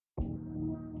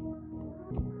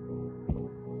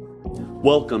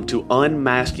Welcome to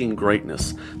Unmasking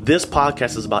Greatness. This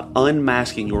podcast is about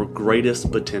unmasking your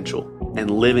greatest potential and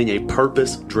living a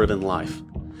purpose-driven life.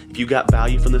 If you got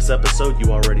value from this episode,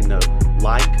 you already know.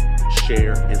 Like,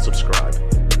 share, and subscribe.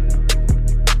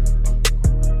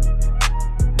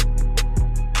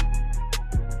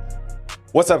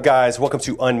 What's up, guys? Welcome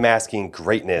to Unmasking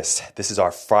Greatness. This is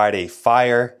our Friday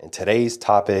Fire, and today's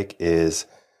topic is,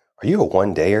 are you a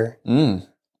one-dayer?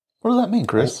 What does that mean,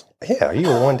 Chris? Are you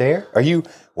a one-dayer? Are you,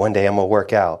 one day I'm going to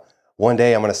work out. One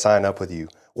day I'm going to sign up with you.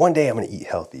 One day I'm going to eat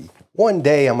healthy. One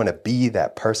day I'm going to be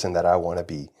that person that I want to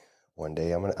be. One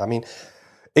day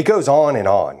it goes on,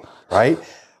 right?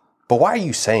 But why are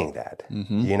you saying that?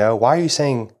 You know, why are you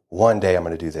saying one day I'm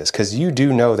going to do this? Because you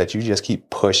do know that you just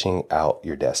keep pushing out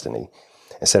your destiny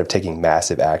instead of taking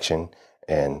massive action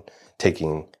and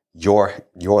taking your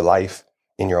life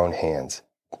in your own hands.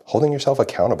 Holding yourself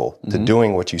accountable to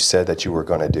doing what you said that you were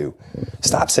going to do.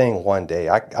 Stop saying one day.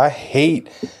 I don't want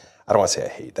to say I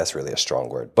hate, that's really a strong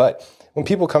word. But when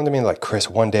people come to me like, Chris,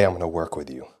 one day I'm going to work with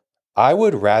you. I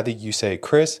would rather you say,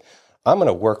 Chris, I'm going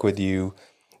to work with you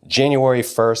January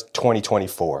 1st,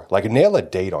 2024. Like nail a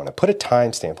date on it. Put a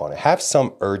timestamp on it. Have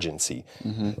some urgency.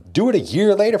 Do it a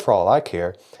year later for all I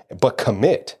care, but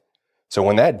commit. So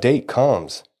when that date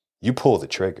comes, you pull the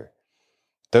trigger.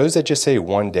 Those that just say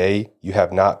one day, you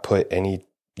have not put any,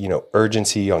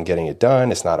 urgency on getting it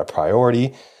done. It's not a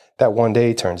priority. That one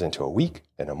day turns into a week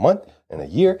and a month and a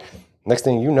year. Next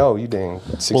thing you know, you're dang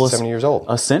 60, 70 years old.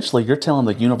 Essentially, you're telling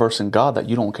the universe and God that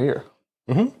you don't care.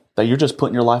 That you're just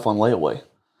putting your life on layaway.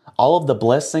 All of the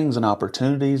blessings and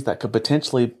opportunities that could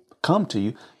potentially come to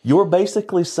you, you're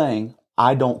basically saying,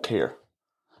 I don't care.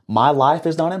 My life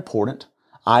is not important.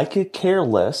 I could care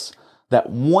less that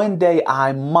one day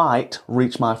I might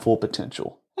reach my full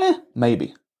potential.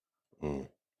 Maybe.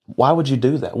 Why would you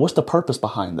do that? What's the purpose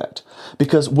behind that?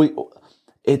 Because we're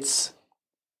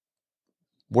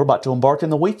about to embark in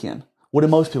the weekend. What do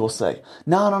most people say?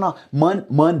 No.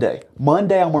 Monday,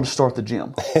 I'm going to start the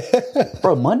gym.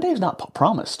 Bro, Monday's not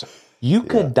promised. You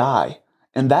could die.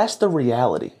 And that's the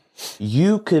reality.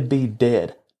 You could be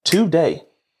dead today,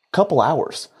 couple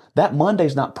hours. That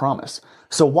Monday's not promised.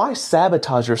 So why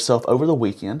sabotage yourself over the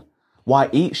weekend? Why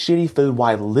eat shitty food?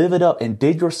 Why live it up and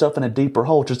dig yourself in a deeper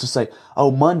hole just to say,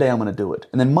 oh, Monday I'm going to do it.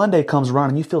 And then Monday comes around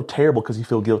and you feel terrible because you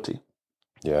feel guilty.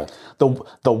 Yeah.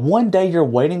 The one day you're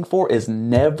waiting for is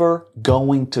never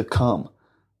going to come.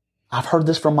 I've heard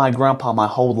this from my grandpa my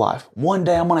whole life. One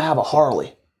day I'm going to have a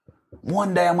Harley.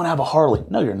 One day I'm going to have a Harley.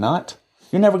 No, you're not.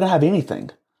 You're never going to have anything.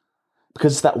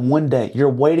 Because it's that one day. You're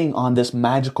waiting on this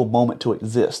magical moment to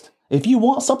exist. If you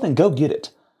want something, go get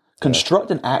it.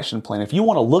 Construct an action plan. If you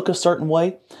want to look a certain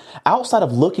way, outside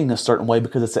of looking a certain way,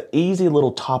 because it's an easy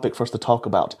little topic for us to talk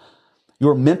about,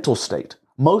 your mental state.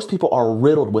 Most people are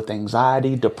riddled with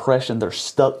anxiety, depression. They're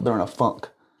stuck. They're in a funk.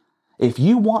 If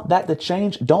you want that to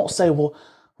change, don't say, well,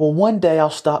 one day I'll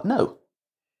stop. No.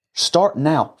 Start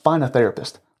now. Find a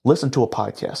therapist. Listen to a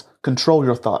podcast. Control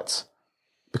your thoughts.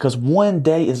 Because one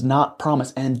day is not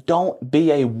promised. And don't be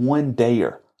a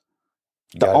one-dayer.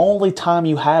 The only time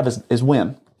you have is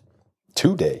when?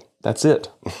 Today. That's it.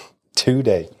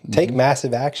 Today. Take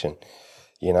massive action.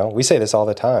 We say this all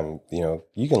the time.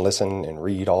 You can listen and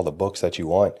read all the books that you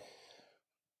want.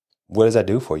 What does that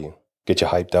do for you? Get you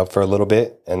hyped up for a little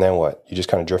bit, and then what? You just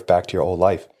kind of drift back to your old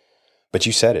life. But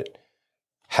you said it.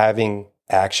 Having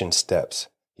action steps,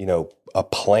 a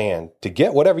plan to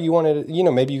get whatever you wanted.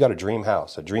 Maybe you got a dream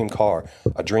house, a dream car,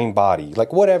 a dream body,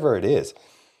 like whatever it is.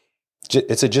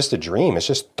 It's just a dream. It's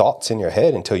just thoughts in your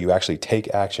head until you actually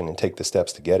take action and take the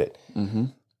steps to get it.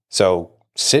 So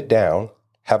sit down,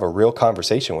 have a real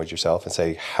conversation with yourself and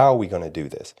say, how are we going to do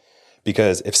this?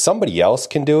 Because if somebody else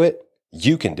can do it,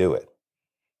 you can do it.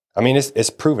 I mean, it's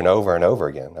proven over and over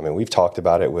again. I mean, we've talked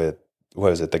about it with,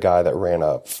 the guy that ran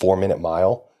a 4-minute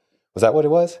mile? Was that what it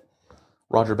was?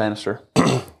 Roger Bannister.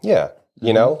 Yeah.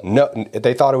 No,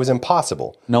 they thought it was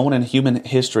impossible. No one in human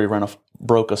history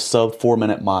broke a sub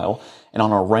 4-minute mile. And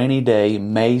on a rainy day,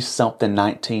 May something,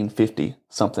 1950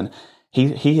 something, he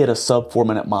hit a sub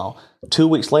 4-minute mile. 2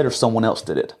 weeks later, someone else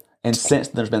did it. And since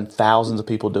then, there's been thousands of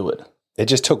people do it. It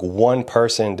just took one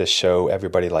person to show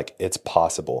everybody like it's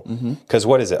possible. Because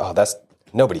what is it? Oh,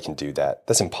 nobody can do that.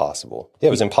 That's impossible. Yeah,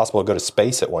 it was impossible to go to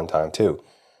space at one time too.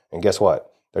 And guess what?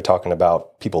 They're talking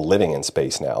about people living in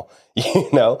space now.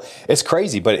 It's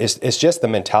crazy, but it's just the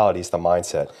mentality, it's the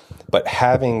mindset. But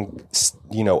having,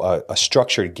 a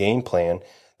structured game plan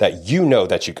that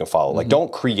that you can follow. Like,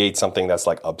 don't create something that's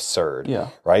like absurd,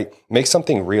 right? Make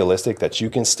something realistic that you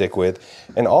can stick with,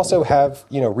 and also have,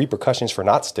 repercussions for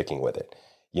not sticking with it.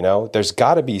 There's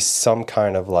got to be some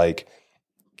kind of like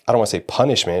I don't want to say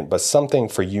punishment, but something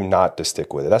for you not to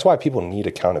stick with it. That's why people need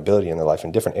accountability in their life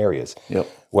in different areas. Yep.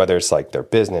 Whether it's like their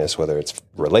business, whether it's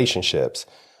relationships,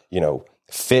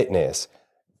 fitness.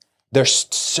 There's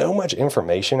so much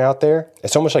information out there.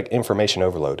 It's so much like information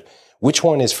overload. Which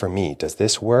one is for me? Does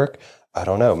this work? I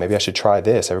don't know. Maybe I should try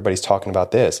this. Everybody's talking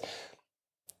about this.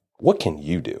 What can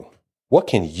you do? What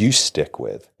can you stick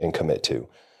with and commit to?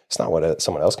 It's not what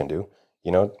someone else can do.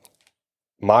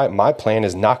 My plan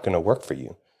is not going to work for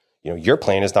you. Your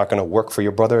plan is not going to work for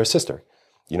your brother or sister.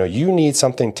 You need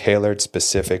something tailored,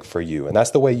 specific for you. And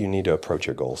that's the way you need to approach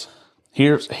your goals.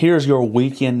 Here's your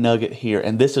weekend nugget here,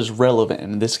 and this is relevant,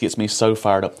 and this gets me so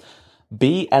fired up.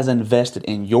 Be as invested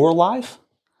in your life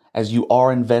as you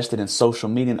are invested in social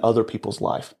media and other people's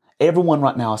life. Everyone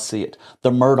right now, I see it.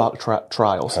 The Murdoch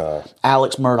trials.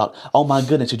 Alex Murdoch. Oh my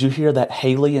goodness, did you hear that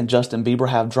Haley and Justin Bieber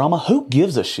have drama? Who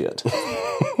gives a shit?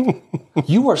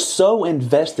 You are so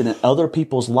invested in other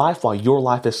people's life while your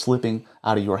life is slipping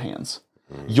out of your hands.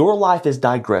 Your life is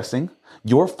digressing.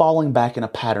 You're falling back in a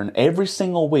pattern every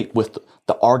single week with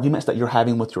the arguments that you're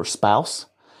having with your spouse,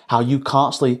 how you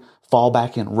constantly fall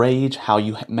back in rage, how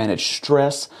you manage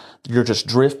stress. You're just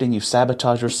drifting, you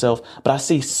sabotage yourself. But I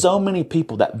see so many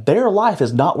people that their life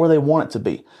is not where they want it to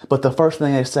be. But the first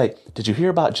thing they say, did you hear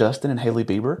about Justin and Haley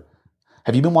Bieber?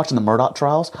 Have you been watching the Murdoch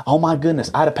trials? Oh my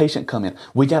goodness, I had a patient come in.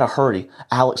 We got to hurry.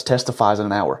 Alex testifies in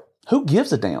an hour. Who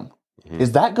gives a damn?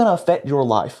 Is that going to affect your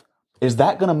life? Is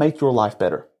that going to make your life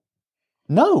better?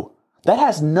 No, that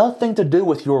has nothing to do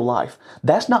with your life.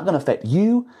 That's not going to affect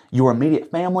you, your immediate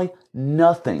family,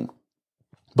 nothing.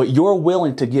 But you're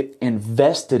willing to get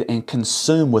invested and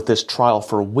consumed with this trial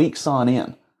for weeks on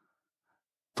end.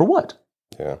 For what?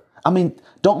 Yeah. I mean,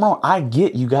 don't get me wrong, I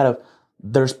get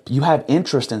you have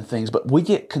interest in things, but we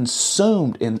get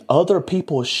consumed in other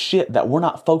people's shit that we're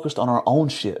not focused on our own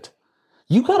shit.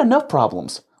 You got enough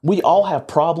problems. We all have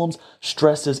problems,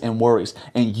 stresses, and worries.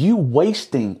 And you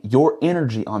wasting your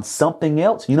energy on something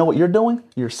else, you know what you're doing?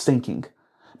 You're sinking.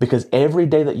 Because every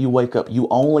day that you wake up, you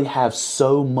only have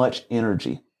so much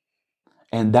energy.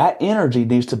 And that energy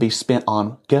needs to be spent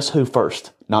on, guess who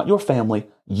first? Not your family,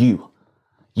 you.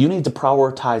 You need to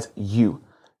prioritize you.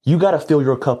 You got to fill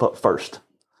your cup up first.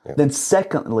 Yeah. Then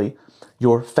secondly,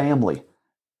 your family.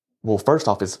 Well, first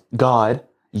off is God,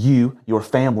 you, your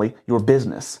family, your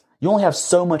business. You only have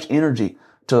so much energy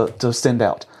to send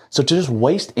out. So to just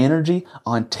waste energy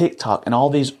on TikTok and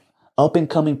all these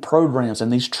up-and-coming programs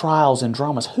and these trials and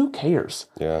dramas, who cares?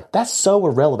 Yeah. That's so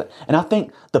irrelevant. And I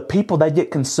think the people that get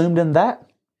consumed in that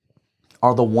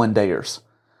are the one-dayers.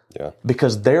 Yeah.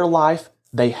 Because their life,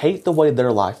 they hate the way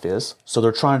their life is, so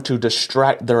they're trying to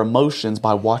distract their emotions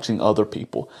by watching other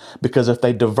people. Because if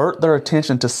they divert their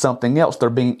attention to something else,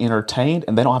 they're being entertained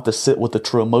and they don't have to sit with the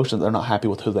true emotions. They're not happy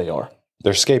with who they are.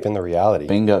 They're escaping the reality.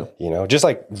 Bingo. Just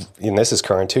like, and this is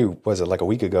current too, was it like a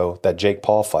week ago, that Jake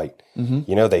Paul fight?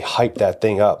 Mm-hmm. They hyped that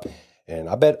thing up. And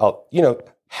I bet,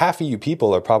 half of you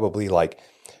people are probably like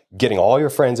getting all your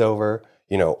friends over,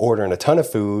 ordering a ton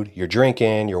of food, you're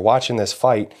drinking, you're watching this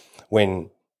fight,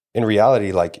 when in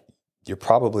reality, like, you're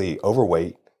probably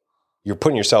overweight. You're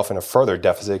putting yourself in a further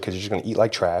deficit because you're just going to eat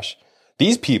like trash.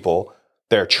 These people,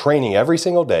 they're training every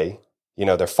single day.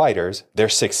 They're fighters. They're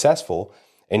successful.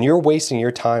 And you're wasting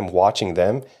your time watching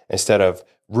them instead of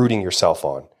rooting yourself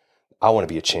on. I want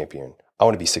to be a champion. I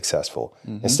want to be successful.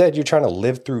 Mm-hmm. Instead, you're trying to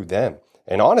live through them.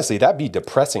 And honestly, that'd be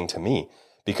depressing to me.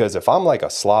 Because if I'm like a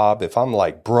slob, if I'm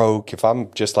like broke, if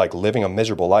I'm just like living a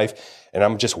miserable life and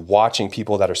I'm just watching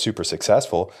people that are super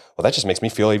successful, well, that just makes me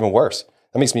feel even worse.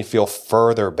 That makes me feel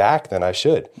further back than I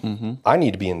should. Mm-hmm. I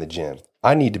need to be in the gym.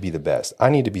 I need to be the best. I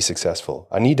need to be successful.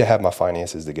 I need to have my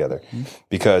finances together. Mm-hmm.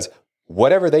 Because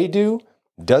whatever they do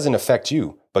doesn't affect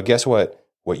you. But guess what?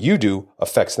 What you do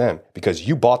affects them because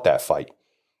you bought that fight.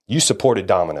 You supported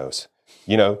Domino's.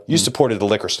 You supported the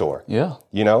liquor store. Yeah.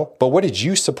 But what did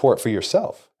you support for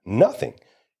yourself? Nothing.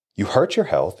 You hurt your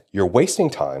health. You're wasting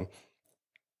time.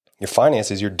 Your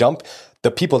finances,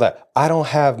 the people that, I don't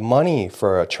have money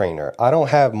for a trainer. I don't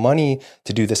have money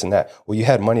to do this and that. Well, you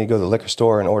had money to go to the liquor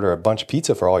store and order a bunch of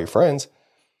pizza for all your friends.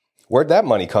 Where'd that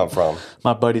money come from?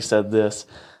 My buddy said this.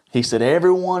 He said,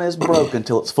 everyone is broke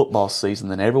until it's football season.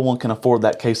 Then everyone can afford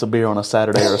that case of beer on a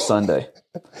Saturday or a Sunday.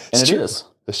 And it is.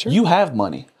 That's true. You have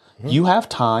money. Mm-hmm. You have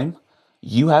time.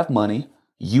 You have money.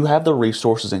 You have the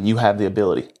resources and you have the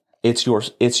ability. It's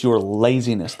your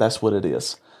laziness. That's what it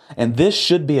is. And this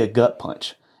should be a gut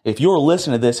punch. If you're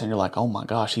listening to this and you're like, oh my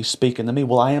gosh, he's speaking to me.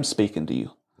 Well, I am speaking to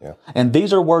you. Yeah. And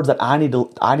these are words that I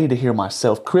need to hear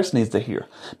myself. Chris needs to hear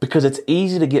because it's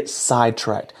easy to get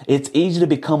sidetracked. It's easy to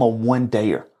become a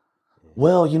one-dayer.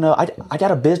 well, I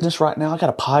got a business right now. I got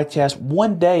a podcast.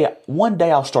 One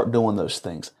day I'll start doing those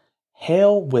things.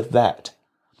 Hell with that.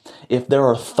 If there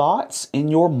are thoughts in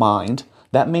your mind,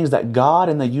 that means that God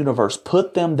and the universe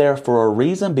put them there for a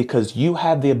reason because you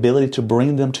have the ability to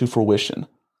bring them to fruition.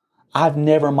 I've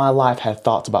never in my life had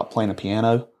thoughts about playing a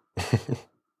piano,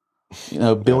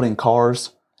 building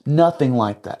cars, nothing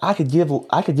like that. I could give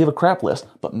a crap list,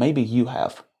 but maybe you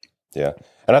have. Yeah.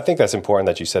 And I think that's important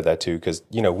that you said that too, because,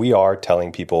 we are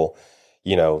telling people,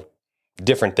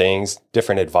 different things,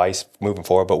 different advice moving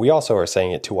forward, but we also are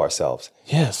saying it to ourselves.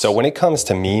 Yes. So when it comes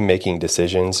to me making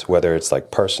decisions, whether it's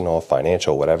like personal,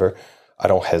 financial, whatever, I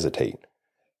don't hesitate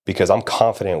because I'm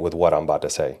confident with what I'm about to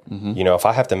say. Mm-hmm. If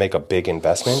I have to make a big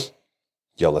investment,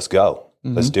 let's go.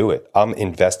 Mm-hmm. Let's do it. I'm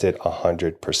invested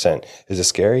 100%. Is it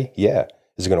scary? Yeah.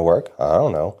 Is it going to work? I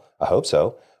don't know. I hope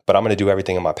so. But I'm going to do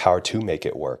everything in my power to make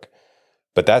it work.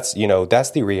 But that's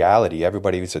the reality.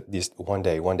 Everybody's one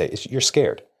day, you're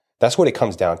scared. That's what it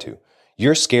comes down to.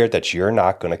 You're scared that you're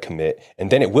not going to commit,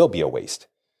 and then it will be a waste.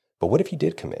 But what if you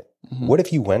did commit? Mm-hmm. What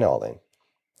if you went all in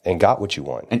and got what you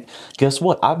want? And guess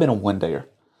what? I've been a one-dayer.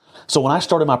 So when I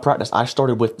started my practice, I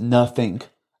started with nothing.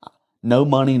 No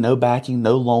money, no backing,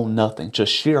 no loan, nothing.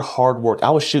 Just sheer hard work.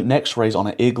 I was shooting x-rays on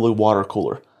an Igloo water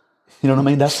cooler. You know what I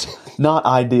mean? That's not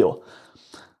ideal.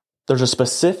 There's a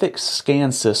specific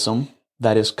scan system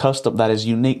that is custom, that is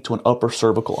unique to an upper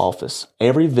cervical office.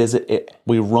 Every visit,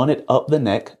 we run it up the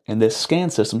neck, and this scan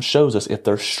system shows us if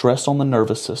there's stress on the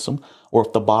nervous system or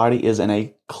if the body is in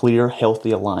a clear,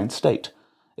 healthy, aligned state.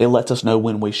 It lets us know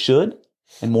when we should,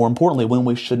 and more importantly, when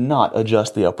we should not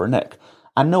adjust the upper neck.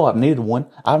 I know I've needed one.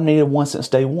 I've needed one since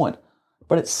day one,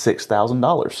 but it's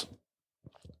 $6,000.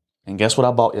 And guess what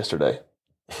I bought yesterday?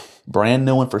 Brand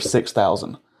new one for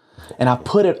 $6,000. And I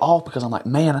put it off because I'm like,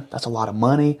 man, that's a lot of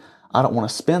money. I don't want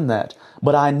to spend that.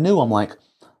 But I knew, I'm like,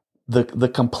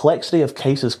 the complexity of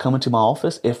cases coming to my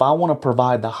office, if I want to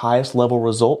provide the highest level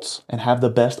results and have the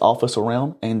best office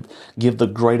around and give the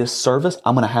greatest service,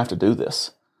 I'm going to have to do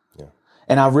this. Yeah.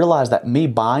 And I realized that me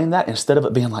buying that, instead of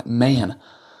it being like, man,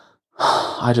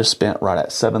 I just spent right at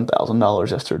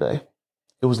 $7,000 yesterday,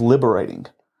 it was liberating.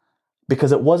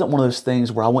 Because it wasn't one of those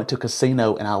things where I went to a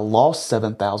casino and I lost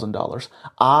 $7,000.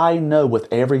 I know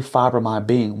with every fiber of my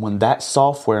being, when that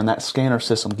software and that scanner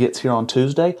system gets here on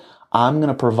Tuesday, I'm going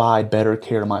to provide better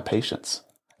care to my patients.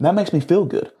 And that makes me feel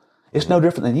good. It's no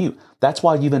different than you. That's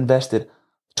why you've invested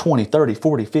 $20, $30,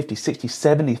 $40, $50,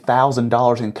 $60,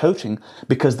 $70,000 in coaching,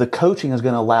 because the coaching is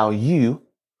going to allow you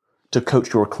to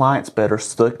coach your clients better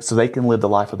so they can live the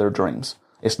life of their dreams.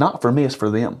 It's not for me, it's for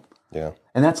them. Yeah.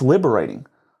 And that's liberating.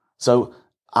 So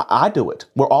I do it.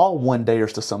 We're all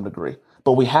one-dayers to some degree,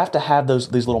 but we have to have these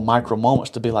little micro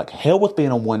moments to be like, hell with being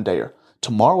a one-dayer.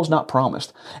 Tomorrow's not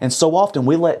promised. And so often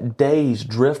we let days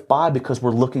drift by because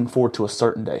we're looking forward to a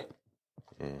certain day.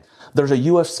 There's a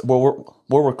UFC,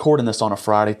 we're recording this on a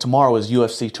Friday. Tomorrow is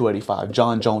UFC 285.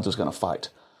 John Jones is going to fight.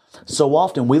 So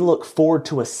often we look forward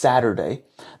to a Saturday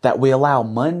that we allow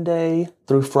Monday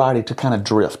through Friday to kind of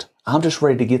drift. I'm just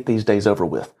ready to get these days over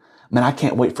with. Man, I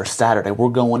can't wait for Saturday. We're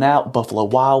going out, Buffalo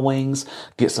Wild Wings,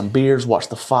 get some beers, watch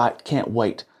the fight. Can't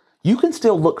wait. You can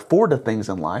still look forward to things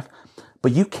in life,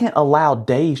 but you can't allow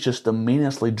days just to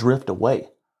meaninglessly drift away.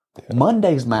 Yeah.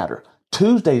 Mondays matter.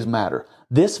 Tuesdays matter.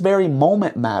 This very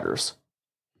moment matters.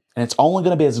 And it's only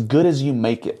going to be as good as you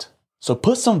make it. So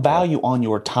put some value on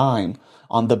your time,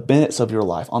 on the minutes of your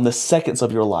life, on the seconds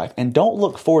of your life. And don't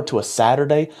look forward to a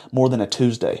Saturday more than a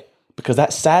Tuesday. Because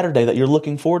that Saturday that you're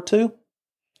looking forward to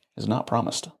is not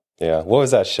promised. Yeah. What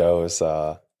was that show? Is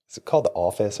it called The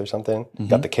Office or something? Mm-hmm.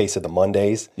 Got the case of the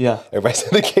Mondays. Yeah. Everybody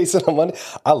said the case of the Monday.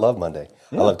 I love Monday.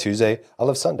 Yeah. I love Tuesday. I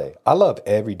love Sunday. I love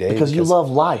every day. Because you love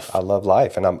life. I love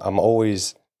life. And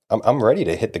I'm ready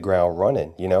to hit the ground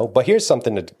running, But here's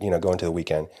something to, go into the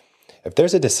weekend. If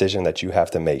there's a decision that you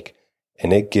have to make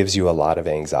and it gives you a lot of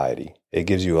anxiety, it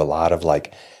gives you a lot of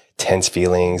tense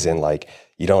feelings and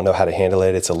you don't know how to handle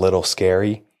it, it's a little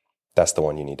scary, that's the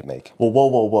one you need to make. Well,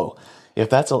 whoa. If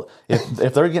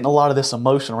they're getting a lot of this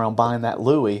emotion around buying that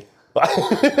Louis,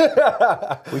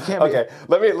 we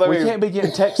can't be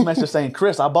getting text messages saying,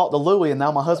 Chris, I bought the Louis and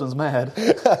now my husband's mad.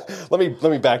 Let me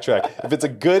backtrack. If it's a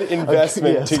good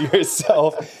investment to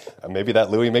yourself, maybe that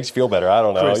Louis makes you feel better. I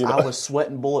don't know. Chris, I was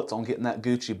sweating bullets on getting that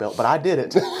Gucci belt, but I did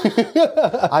it.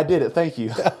 I did it. Thank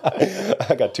you.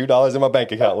 I got $2 in my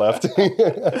bank account left.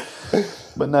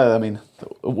 But no, I mean,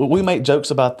 we make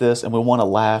jokes about this and we want to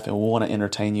laugh and we want to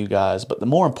entertain you guys. But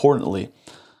more importantly,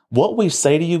 what we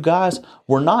say to you guys,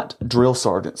 we're not drill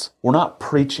sergeants. We're not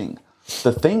preaching.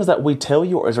 The things that we tell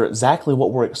you are exactly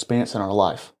what we're experiencing in our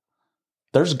life.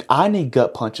 I need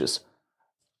gut punches.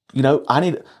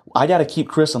 I got to keep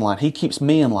Chris in line. He keeps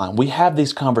me in line. We have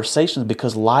these conversations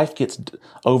because life gets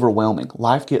overwhelming.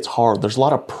 Life gets hard. There's a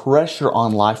lot of pressure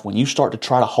on life when you start to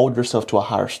try to hold yourself to a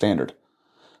higher standard.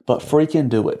 But freaking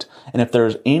do it. And if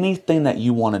there's anything that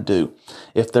you want to do,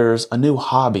 if there's a new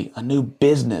hobby, a new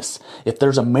business, if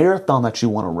there's a marathon that you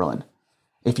want to run,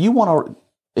 if you want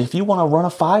to run a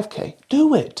 5K,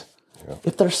 do it. Yeah.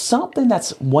 If there's something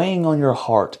that's weighing on your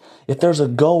heart, if there's a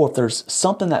goal, if there's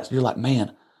something that you're like,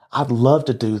 man, I'd love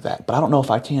to do that, but I don't know if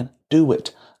I can, do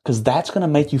it. Because that's going to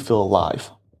make you feel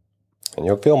alive. And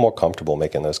you'll feel more comfortable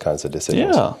making those kinds of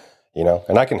decisions. Yeah.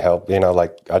 And I can help.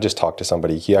 Like I just talked to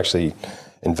somebody. He actually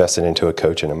invested into a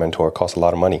coach and a mentor. It cost a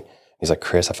lot of money. He's like,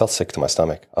 Chris, I felt sick to my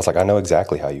stomach. I was like, I know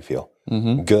exactly how you feel.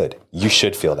 Mm-hmm. Good. You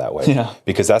should feel that way. Yeah.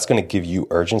 Because that's going to give you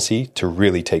urgency to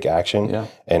really take action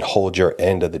and hold your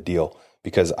end of the deal.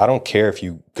 Because I don't care if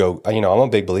you go, I'm a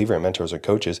big believer in mentors or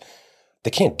coaches.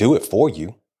 They can't do it for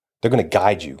you. They're going to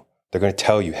guide you. They're going to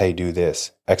tell you, hey, do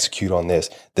this, execute on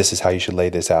this. This is how you should lay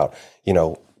this out,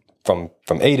 from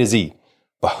A to Z.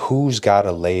 But who's got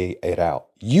to lay it out?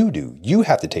 You do. You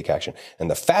have to take action.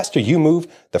 And the faster you move,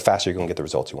 the faster you're going to get the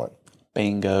results you want.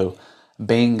 Bingo.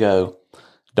 Bingo.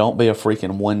 Don't be a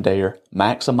freaking one-dayer.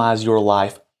 Maximize your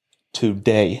life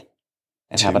today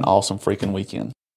and have an awesome freaking weekend.